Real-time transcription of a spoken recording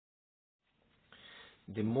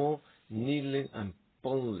the more needless and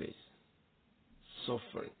pointless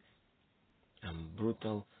suffering and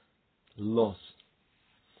brutal loss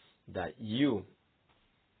that you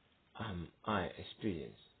and I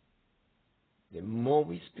experience. The more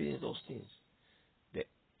we experience those things, the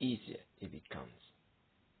easier it becomes.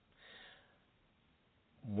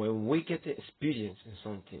 When we get the experience in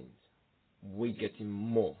some things, we get it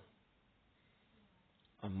more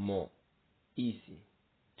and more easy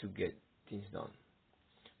to get things done.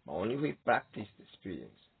 But only we practice the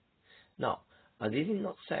experience. Now, I didn't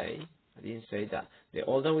say that the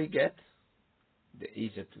older we get, the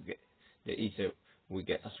easier we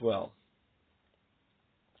get as well.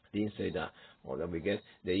 I didn't say that the older we get,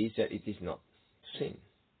 the easier it is not to sin.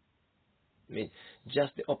 I mean,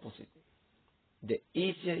 just the opposite. The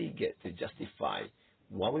easier it gets to justify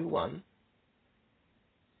what we want,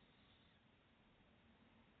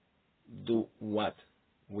 do what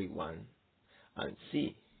we want, and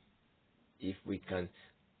see if we can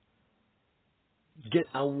get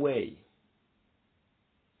away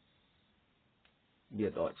the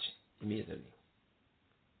dodge immediately.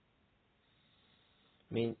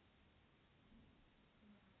 I mean,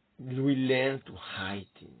 we learn to hide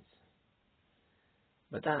things,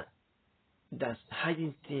 but that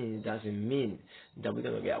hiding things doesn't mean that we're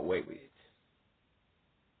gonna get away with it.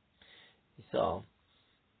 So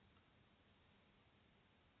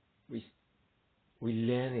we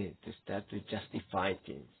learn it to start to justify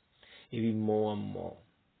things even more and more,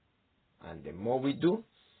 and the more we do,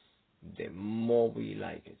 the more we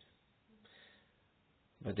like it.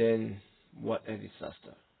 But then, what a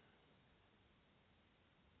disaster!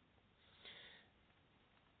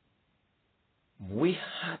 We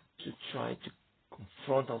had to try to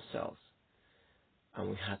confront ourselves, and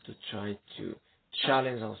we had to try to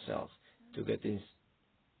challenge ourselves to get things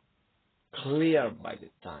clear by the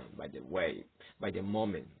time, by the way, by the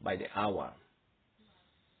moment, by the hour.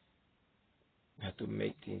 We have to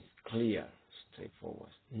make things clear, straightforward,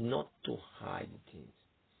 not to hide things.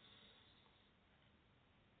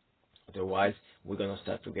 Otherwise, we're going to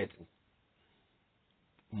start to get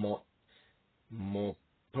more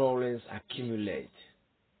problems accumulate.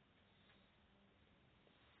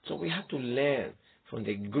 So we have to learn from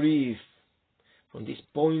the grief, from these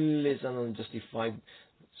pointless and unjustified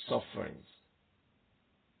sufferings.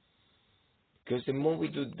 Because the more we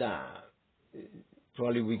do that,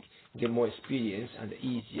 probably we get more experience and the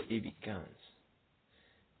easier it becomes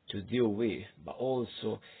to deal with. But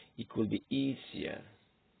also, it could be easier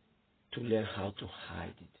to learn how to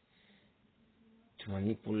hide it, to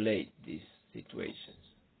manipulate these situations.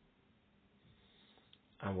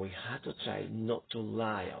 And we have to try not to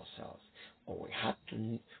lie ourselves, or we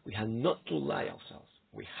have not to lie ourselves.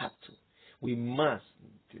 We must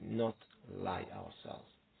do not lie ourselves.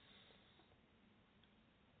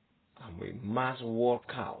 And we must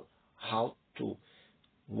work out how to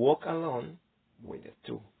walk along with the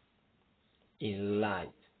truth, in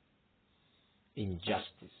light, in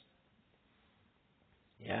justice.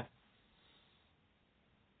 Yeah?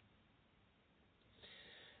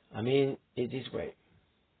 I mean, in this way,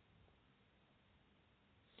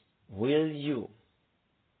 will you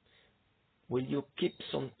keep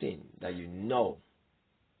something that you know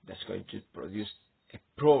that's going to produce a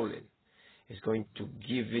problem, is going to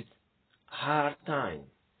give it hard time,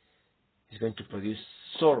 is going to produce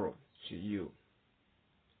sorrow to you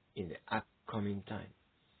in the upcoming time?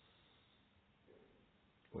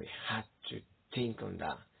 We have to think on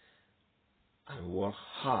that and work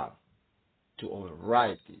hard to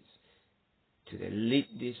override this, to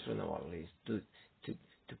delete this from our list, to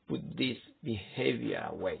put this behavior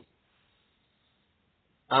away,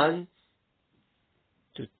 and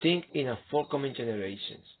to think in our forthcoming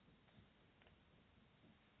generations,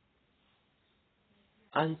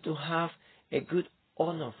 and to have a good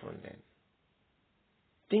honor from them.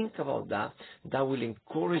 Think about that. That will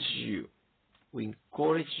encourage you. We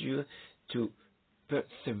encourage you to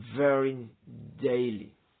persevering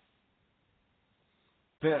daily.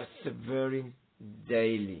 Persevering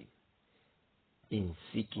daily in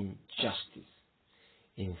seeking justice,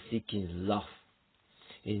 in seeking love,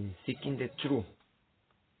 in seeking the truth.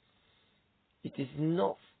 It is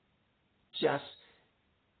not just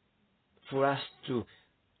for us to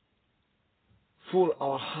fool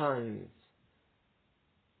our hands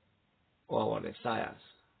or our desires,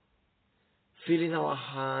 fill in our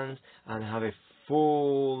hands and have a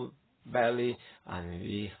full belly and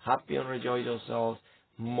be happy and rejoice ourselves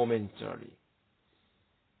momentarily,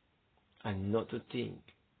 and not to think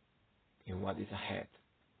in what is ahead.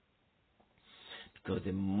 Because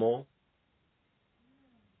the more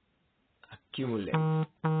accumulate,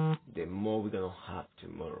 the more we're going to have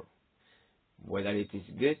tomorrow, whether it is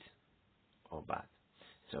good or bad.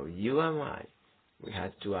 So you and I, we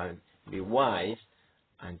have to be wise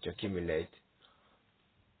and to accumulate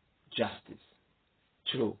justice,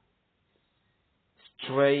 true,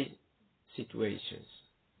 straight situations,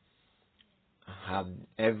 and have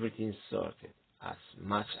everything sorted as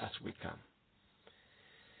much as we can.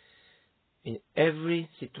 In every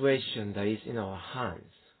situation that is in our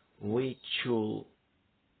hands, we should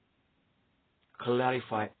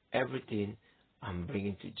clarify everything and bring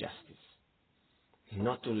it to justice,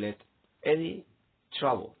 not to let any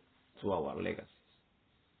trouble to our legacies,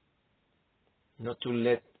 not to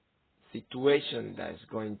let situation that is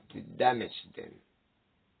going to damage them.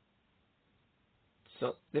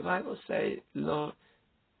 So the Bible says, Lord,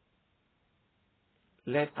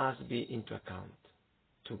 let us be into account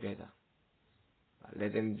together.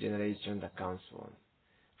 Let them generation that counts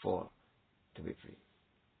for to be free.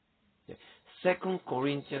 Yeah. 2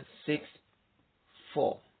 Corinthians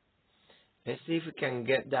 6:4. Let's see if we can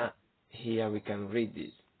get that here. We can read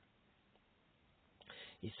this.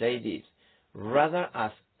 He says this: rather,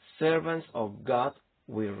 as servants of God,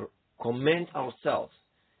 we commend ourselves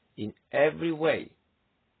in every way,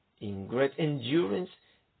 in great endurance,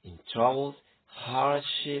 in troubles,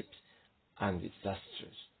 hardships, and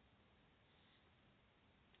disasters,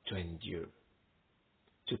 to endure,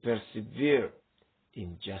 to persevere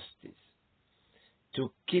in justice,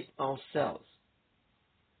 to keep ourselves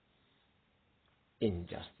in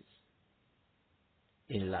justice,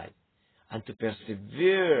 in light, and to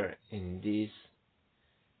persevere in this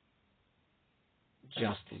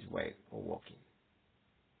justice way of walking.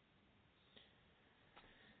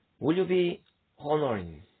 Will you be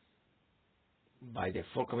honoring by the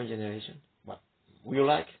forthcoming generation? What will you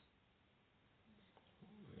like?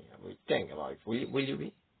 We think about it. Will you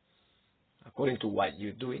be according to what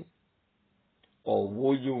you're doing, or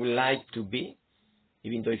would you like to be,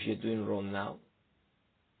 even though if you're doing wrong now?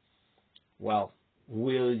 Well,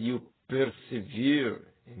 will you persevere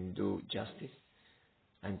in do justice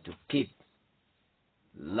and to keep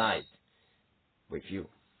light with you,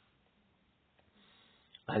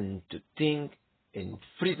 and to think in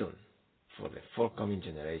freedom for the forthcoming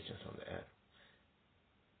generations on the earth?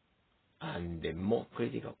 And the more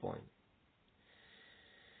critical point,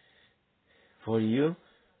 for you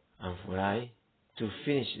and for I to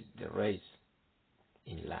finish the race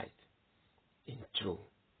in light, in truth,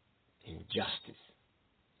 in justice.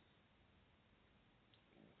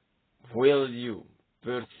 Will you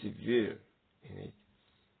persevere in it?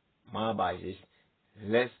 My advice is,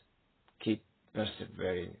 let's keep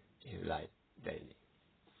persevering in light daily.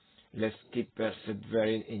 Let's keep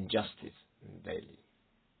persevering in justice daily.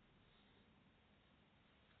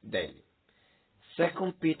 Daily.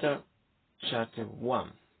 2 Peter chapter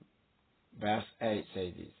 1, verse 8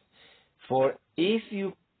 says this: for if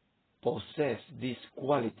you possess these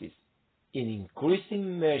qualities in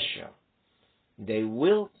increasing measure, they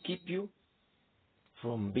will keep you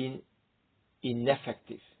from being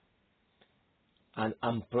ineffective and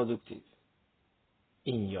unproductive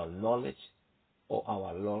in your knowledge of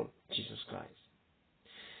our Lord Jesus Christ.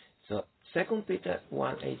 So 2 Peter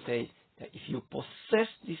 1:8 says that if you possess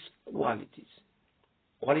these qualities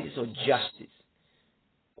of justice,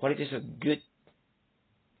 qualities of good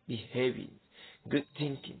behavior, good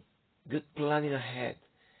thinking, good planning ahead,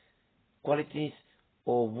 qualities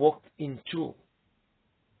of walk in truth,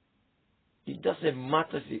 it doesn't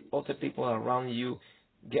matter if other people around you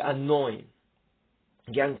get annoying,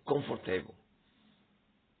 get uncomfortable.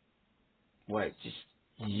 Well, just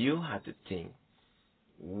you have to think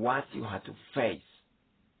what you have to face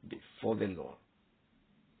before the Lord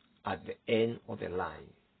at the end of the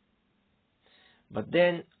line. But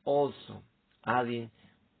then also adding,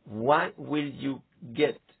 what will you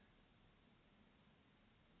get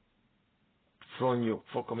from your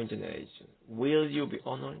forthcoming generation? Will you be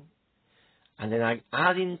honoring? And then I'm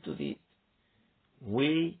adding to this,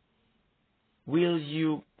 will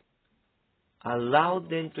you allow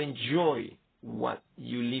them to enjoy what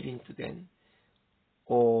you leaving to them?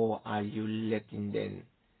 Or are you letting them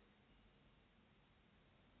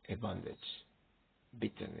a bondage,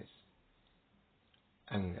 bitterness,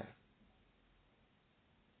 anger,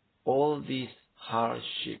 all these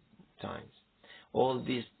hardship times, all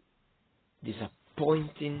these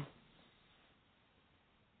disappointing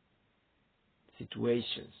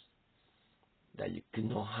situations that you could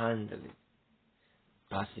not handle it,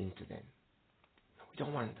 passing to them? We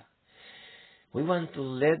don't want that. We want to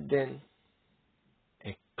let them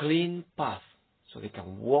a clean path so they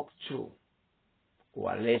can walk through,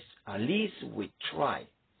 or at least we try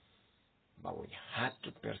but we had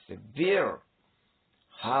to persevere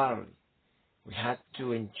hard. We had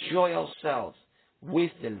to enjoy ourselves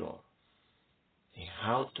with the Lord and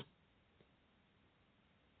how to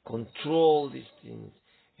control these things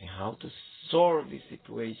and how to solve these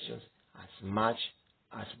situations as much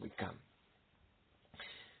as we can.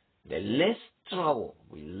 The less trouble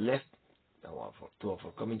we left to our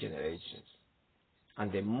forthcoming generations,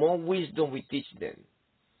 and the more wisdom we teach them,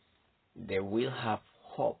 they will have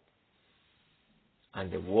hope,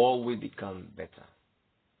 and the world will become better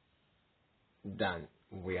than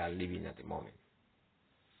we are living at the moment.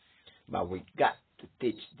 But we got to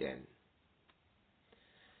teach them.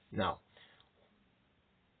 Now,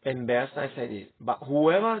 in verse 9 says this, but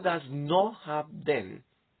whoever does not have them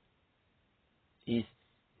is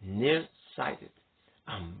nearsighted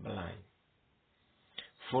and blind,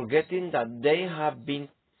 forgetting that they have been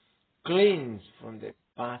cleansed from the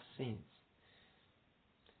past sins.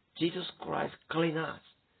 Jesus Christ cleaned us.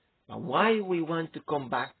 But why we want to come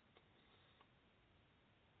back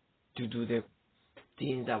to do the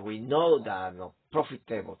things that we know that are not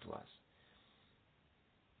profitable to us?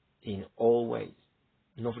 In all ways.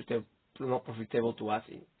 Not profitable to us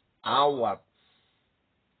in our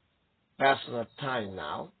personal time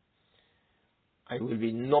now. It will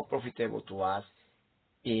be not profitable to us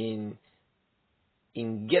in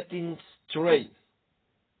getting straight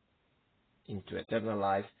into eternal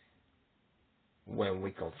life when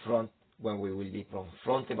we will be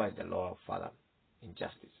confronted by the Lord Father in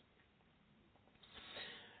justice.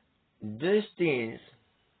 These things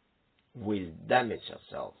will damage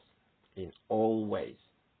ourselves in all ways,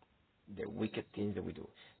 the wicked things that we do.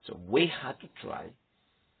 So we have to try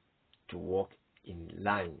to walk in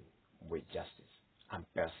line with justice and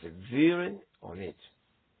persevering on it.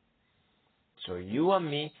 So you and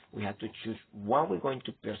me, we have to choose what we're going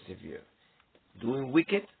to persevere, doing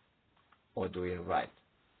wicked or doing right.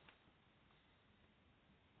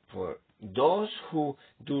 For those who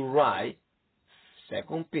do right,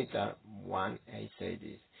 2 Peter 1:8 says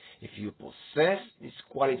this, if you possess these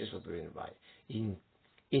qualities of doing right, in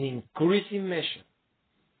increasing measure,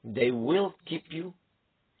 they will keep you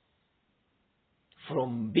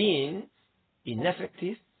from being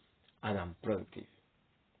ineffective and unproductive.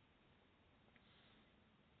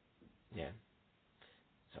 Yeah.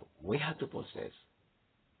 So we have to possess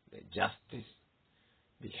the justice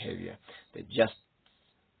behavior, the just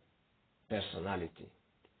personality,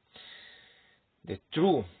 the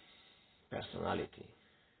true personality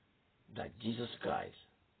that Jesus Christ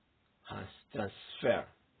has transferred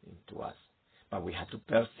into us. But we have to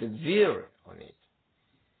persevere on it.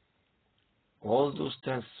 All those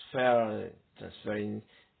transferring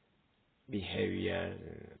behavior,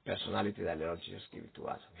 personality that the Lord Jesus gave to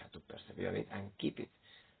us, we have to persevere on it and keep it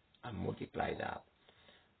and multiply that.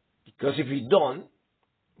 Because if we don't,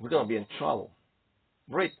 we're going to be in trouble.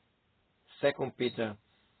 Read 2 Peter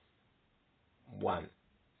 1:8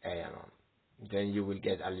 and on. Then you will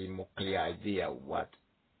get a little more clear idea of what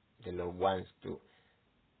the Lord wants to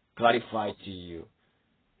clarify to you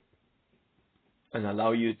and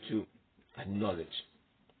allow you to acknowledge.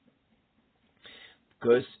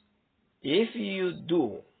 Because if you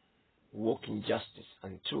do walk in justice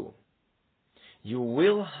and truth, you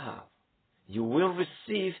will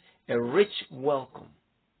receive a rich welcome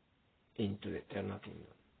into the eternal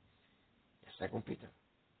kingdom. 2 Peter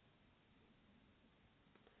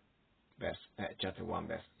chapter 1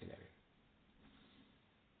 verse 11.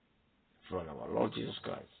 From our Lord Jesus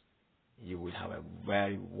Christ, you will have a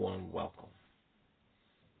very warm welcome.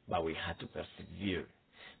 But we have to persevere.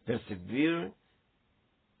 Persevere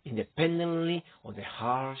independently of the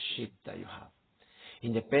hardship that you have.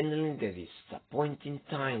 Independently of the disappointing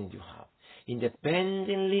time you have.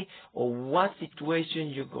 Independently of what situation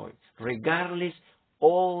you're going. Regardless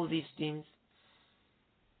all these things,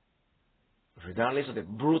 regardless of the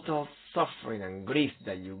brutal suffering and grief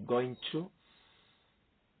that you're going through,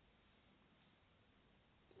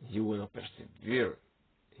 you will persevere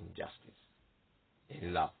in justice,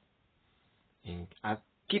 in love, in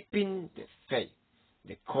keeping the faith,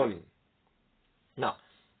 the calling. Now,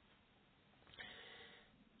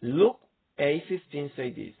 Luke 8:15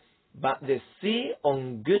 says this, but the seed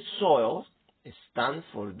on good soil stands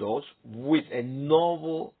for those with a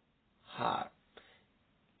noble heart.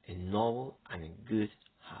 A noble and a good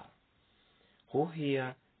heart, who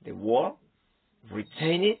hear the word,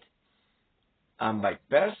 retain it, and by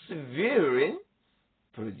persevering,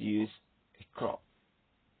 produce a crop.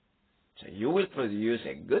 So you will produce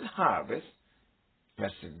a good harvest,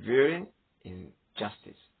 persevering in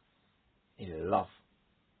justice, in love,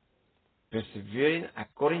 persevering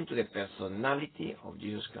according to the personality of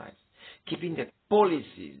Jesus Christ. keeping the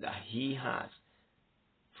policies that He has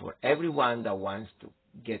for everyone that wants to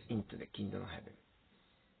get into the kingdom of heaven.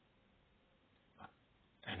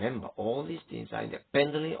 Remember, all these things are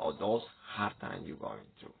independently of those hard times you're going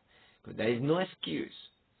through. Because there is no excuse.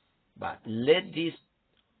 But let these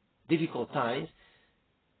difficult times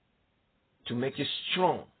to make you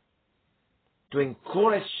strong, to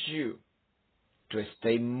encourage you to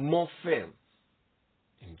stay more firm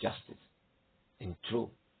in justice, in truth,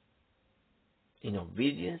 in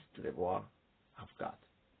obedience to the word of God.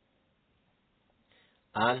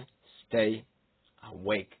 And stay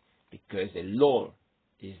awake, because the Lord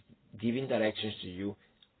is giving directions to you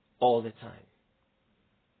all the time.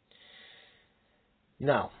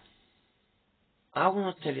 Now, I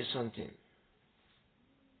want to tell you something.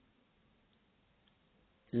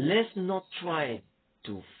 Let's not try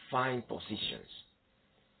to find positions.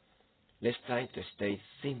 Let's try to stay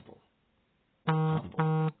simple,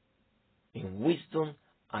 humble, in wisdom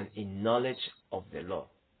and in knowledge of the Lord.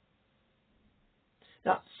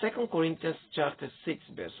 Now, 2 Corinthians chapter 6,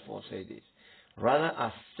 verse 4 says this. Rather,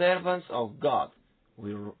 as servants of God,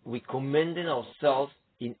 we commending ourselves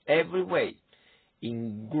in every way,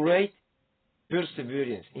 in great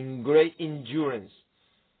perseverance, in great endurance,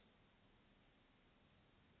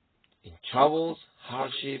 in troubles,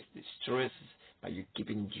 hardships, distresses, but you keep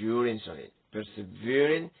endurance on it,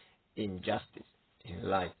 persevering in justice, in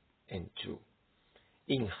life, and truth,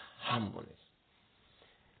 in humbleness.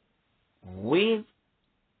 We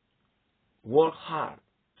work hard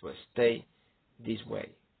to stay this way,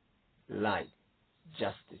 light,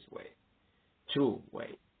 justice way, true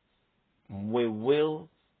way. We will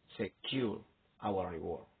secure our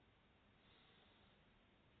reward.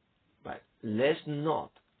 But let's not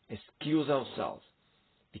excuse ourselves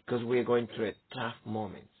because we're going through a tough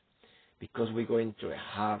moment, because we're going through a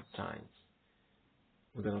hard times.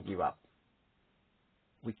 We're going to give up.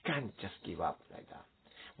 We can't just give up like that.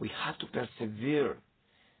 We have to persevere.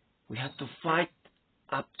 We have to fight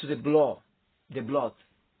up to the blood.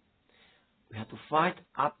 We have to fight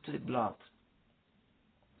up to the blood.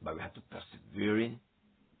 But we have to persevere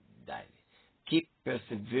daily. Keep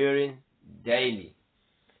persevering daily.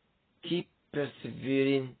 Keep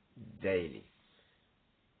persevering daily.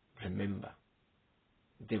 Remember,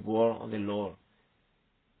 the word of the Lord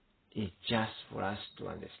is just for us to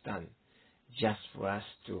understand, just for us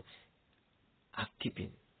to keep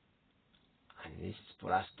in, and it's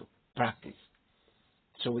for us to practice,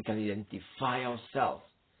 so we can identify ourselves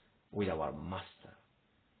with our master.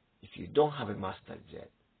 If you don't have a master yet,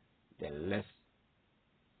 then let's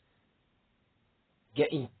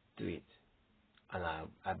get into it. And I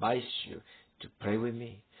advise you to pray with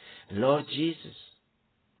me. Lord Jesus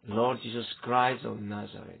Christ of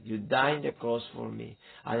Nazareth, you died on the cross for me,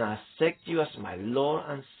 and I accept you as my Lord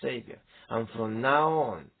and Savior. And from now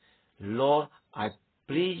on, Lord, I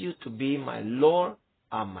plead you to be my Lord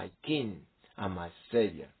and my King and my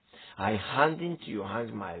Savior. I hand into your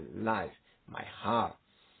hands my life, my heart.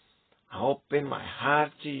 I open my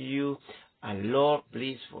heart to you, and Lord,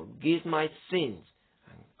 please forgive my sins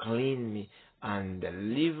and clean me and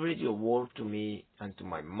deliver your word to me and to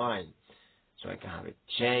my mind, so I can have a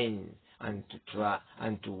change and to try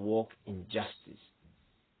and to walk in justice,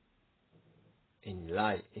 in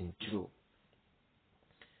light, in truth.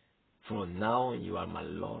 From now on, you are my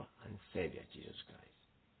Lord and Savior, Jesus Christ.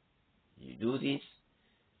 You do this,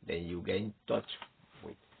 then you get in touch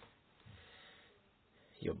with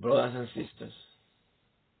your brothers and sisters,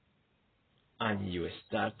 and you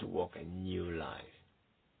start to walk a new life.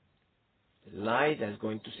 The life that's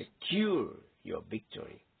going to secure your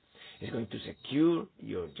victory. It's going to secure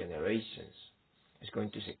your generations. It's going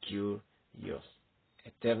to secure your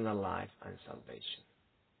eternal life and salvation.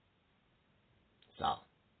 So,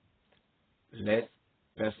 let's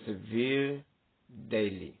persevere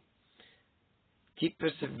daily. Keep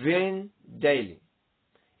persevering daily.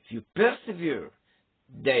 If you persevere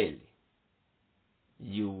daily,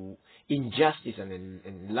 you in justice and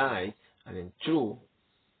in light and in truth,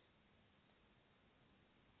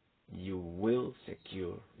 you will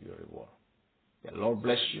secure your reward. The Lord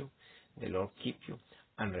bless you. The Lord keep you.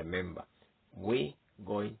 And remember, we're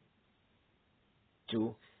going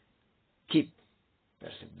to keep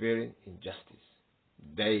persevering in justice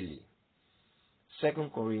daily. 2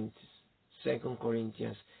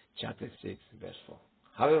 Corinthians chapter 6, verse 4.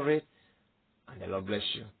 Have a read, and the Lord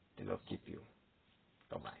bless you. The Lord keep you.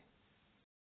 Bye-bye.